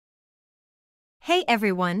Hey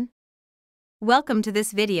everyone! Welcome to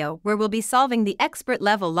this video where we'll be solving the expert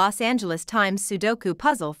level Los Angeles Times Sudoku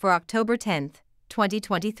puzzle for October 10th,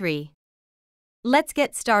 2023. Let's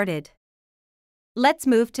get started. Let's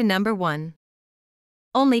move to number 1.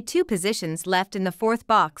 Only 2 positions left in the 4th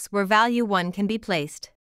box where value 1 can be placed.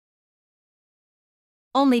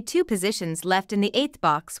 Only 2 positions left in the 8th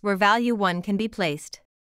box where value 1 can be placed.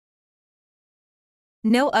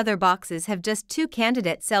 No other boxes have just 2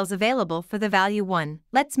 candidate cells available for the value 1.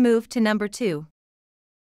 Let's move to number 2.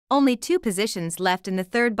 Only 2 positions left in the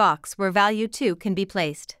 3rd box where value 2 can be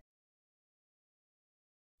placed.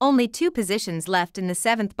 Only 2 positions left in the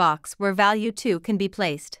 7th box where value 2 can be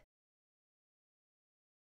placed.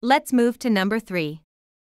 Let's move to number 3.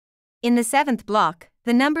 In the 7th block,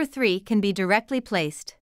 the number 3 can be directly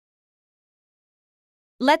placed.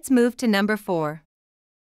 Let's move to number 4.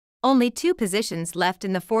 Only 2 positions left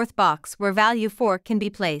in the 4th box where value 4 can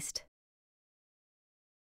be placed.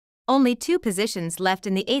 Only 2 positions left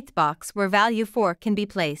in the 8th box where value 4 can be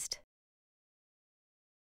placed.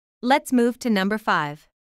 Let's move to number 5.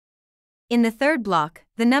 In the 3rd block,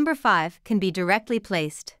 the number 5 can be directly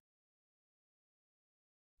placed.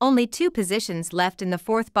 Only 2 positions left in the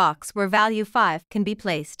 4th box where value 5 can be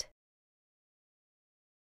placed.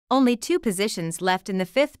 Only 2 positions left in the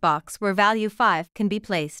 5th box where value 5 can be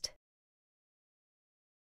placed.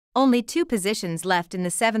 Only 2 positions left in the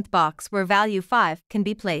 7th box where value 5 can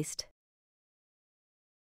be placed.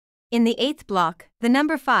 In the 8th block, the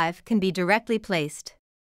number 5 can be directly placed.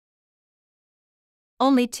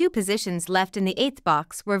 Only 2 positions left in the 8th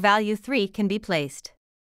box where value 3 can be placed.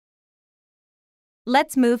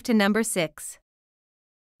 Let's move to number 6.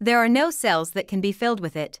 There are no cells that can be filled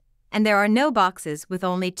with it, and there are no boxes with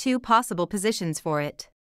only 2 possible positions for it.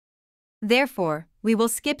 Therefore, we will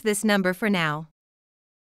skip this number for now.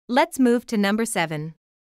 Let's move to number 7.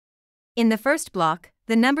 In the 1st block,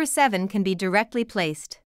 the number 7 can be directly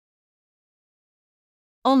placed.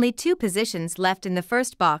 Only 2 positions left in the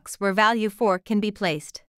 1st box where value 4 can be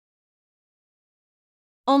placed.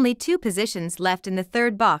 Only 2 positions left in the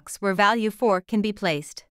 3rd box where value 4 can be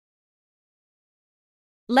placed.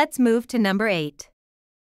 Let's move to number 8.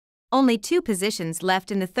 Only 2 positions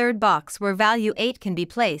left in the 3rd box where value 8 can be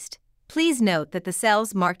placed. Please note that the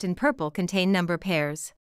cells marked in purple contain number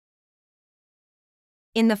pairs.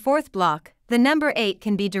 In the 4th block, the number 8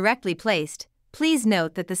 can be directly placed. Please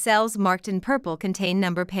note that the cells marked in purple contain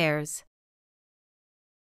number pairs.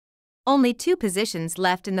 Only 2 positions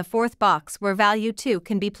left in the 4th box where value 2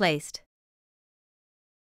 can be placed.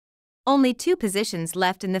 Only 2 positions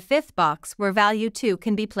left in the 5th box where value 2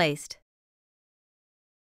 can be placed.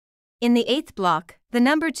 In the 8th block, the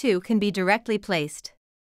number 2 can be directly placed.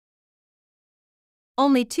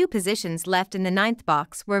 Only 2 positions left in the 9th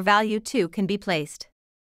box where value 2 can be placed.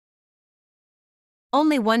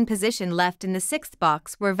 Only 1 position left in the 6th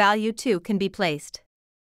box where value 2 can be placed.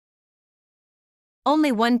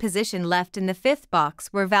 Only 1 position left in the 5th box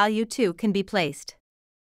where value 2 can be placed.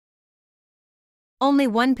 Only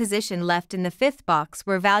 1 position left in the 5th box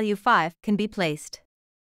where value 5 can be placed.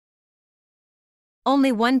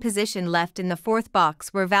 Only 1 position left in the 4th box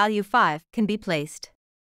where value 5 can be placed.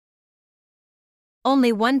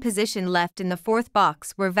 Only 1 position left in the 4th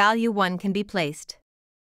box where value 1 can be placed.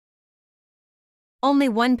 Only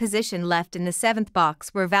 1 position left in the 7th box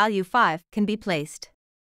where value 5 can be placed.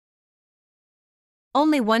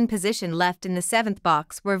 Only 1 position left in the 7th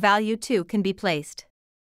box where value 2 can be placed.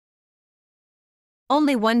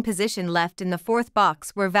 Only 1 position left in the 4th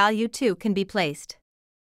box where value 2 can be placed.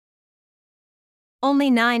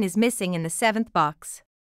 Only 9 is missing in the 7th box.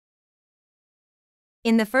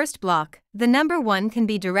 In the 1st block, the number 1 can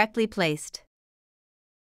be directly placed.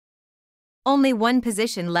 Only 1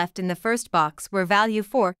 position left in the 1st box where value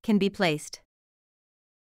 4 can be placed.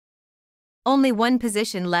 Only 1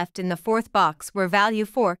 position left in the 4th box where value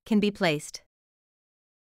 4 can be placed.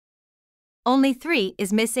 Only 3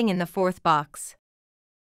 is missing in the 4th box.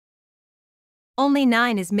 Only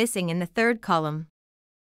 9 is missing in the 3rd column.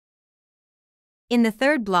 In the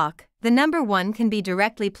 3rd block, the number 1 can be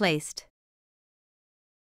directly placed.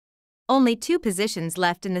 Only 2 positions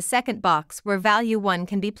left in the 2nd box where value 1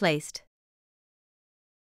 can be placed.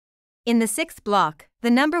 In the 6th block,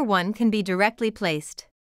 the number 1 can be directly placed.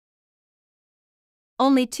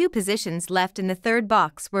 Only 2 positions left in the 3rd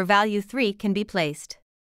box where value 3 can be placed.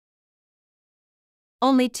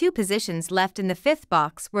 Only 2 positions left in the 5th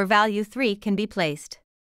box where value 3 can be placed.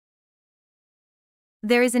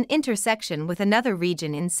 There is an intersection with another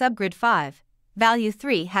region in subgrid 5. Value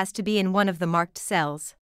 3 has to be in one of the marked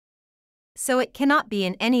cells. So it cannot be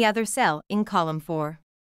in any other cell in column 4.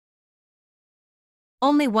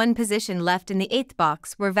 Only one position left in the 8th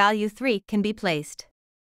box where value 3 can be placed.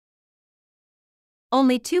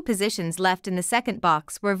 Only 2 positions left in the 2nd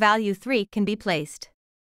box where value 3 can be placed.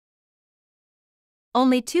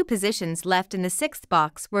 Only 2 positions left in the 6th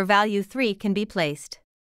box where value 3 can be placed.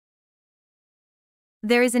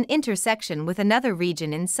 There is an intersection with another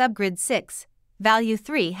region in subgrid 6, value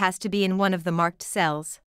 3 has to be in one of the marked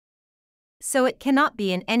cells. So it cannot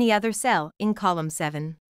be in any other cell in column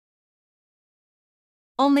 7.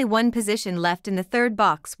 Only one position left in the 3rd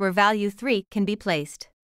box where value 3 can be placed.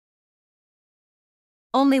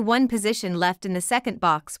 Only one position left in the 2nd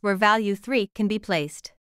box where value 3 can be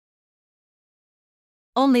placed.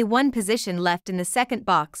 Only one position left in the 2nd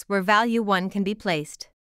box where value 1 can be placed.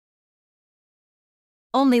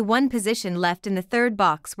 Only one position left in the 3rd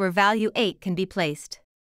box where value 8 can be placed.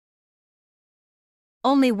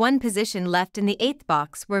 Only one position left in the 8th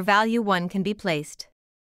box where value 1 can be placed.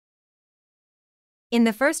 In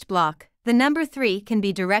the first block, the number 3 can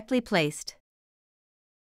be directly placed.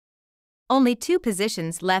 Only 2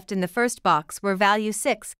 positions left in the first box where value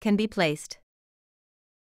 6 can be placed.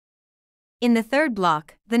 In the third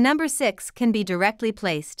block, the number 6 can be directly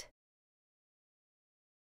placed.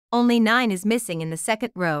 Only 9 is missing in the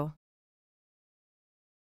second row.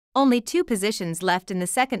 Only 2 positions left in the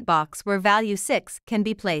second box where value 6 can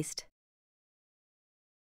be placed.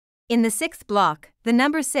 In the 6th block, the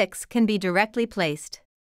number 6 can be directly placed.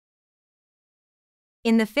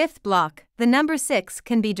 In the 5th block, the number 6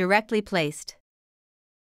 can be directly placed.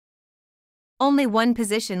 Only one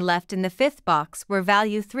position left in the 5th box where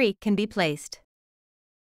value 3 can be placed.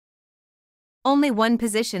 Only one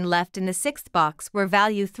position left in the 6th box where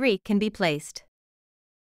value 3 can be placed.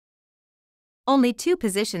 Only 2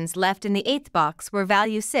 positions left in the 8th box where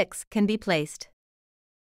value 6 can be placed.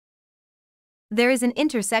 There is an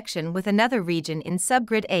intersection with another region in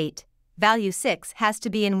subgrid 8, value 6 has to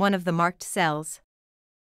be in one of the marked cells.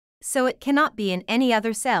 So it cannot be in any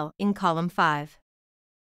other cell in column 5.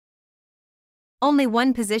 Only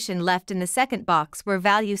one position left in the 2nd box where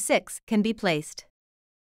value 6 can be placed.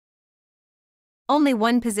 Only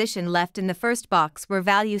one position left in the first box where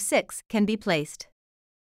value 6 can be placed.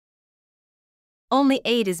 Only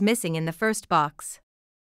 8 is missing in the first box.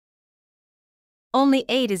 Only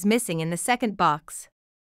 8 is missing in the second box.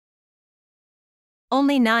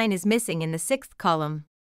 Only 9 is missing in the 6th column.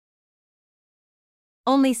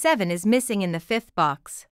 Only 7 is missing in the 5th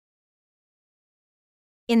box.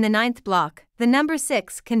 In the 9th block, the number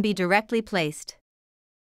 6 can be directly placed.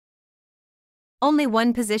 Only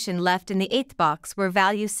one position left in the 8th box where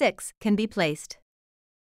value 6 can be placed.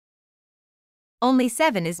 Only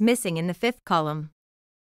 7 is missing in the 5th column.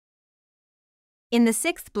 In the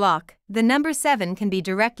 6th block, the number 7 can be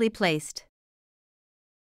directly placed.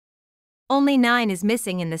 Only 9 is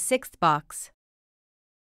missing in the 6th box.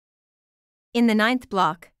 In the 9th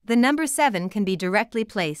block, the number 7 can be directly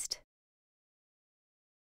placed.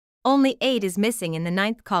 Only 8 is missing in the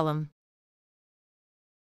 9th column.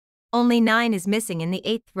 Only 9 is missing in the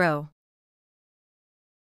 8th row.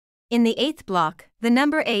 In the 8th block, the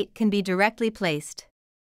number 8 can be directly placed.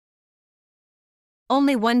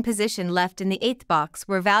 Only one position left in the 8th box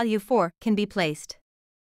where value 4 can be placed.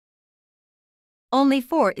 Only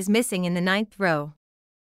 4 is missing in the 9th row.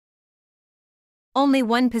 Only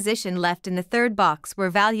one position left in the 3rd box where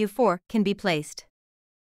value 4 can be placed.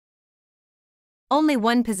 Only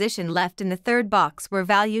one position left in the 3rd box where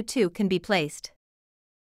value 2 can be placed.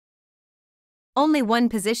 Only one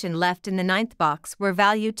position left in the 9th box where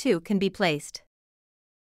value 2 can be placed.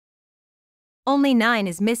 Only 9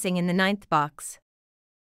 is missing in the 9th box.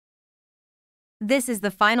 This is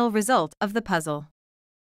the final result of the puzzle.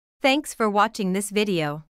 Thanks for watching this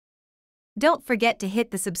video. Don't forget to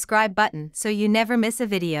hit the subscribe button so you never miss a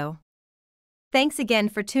video. Thanks again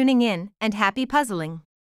for tuning in and happy puzzling!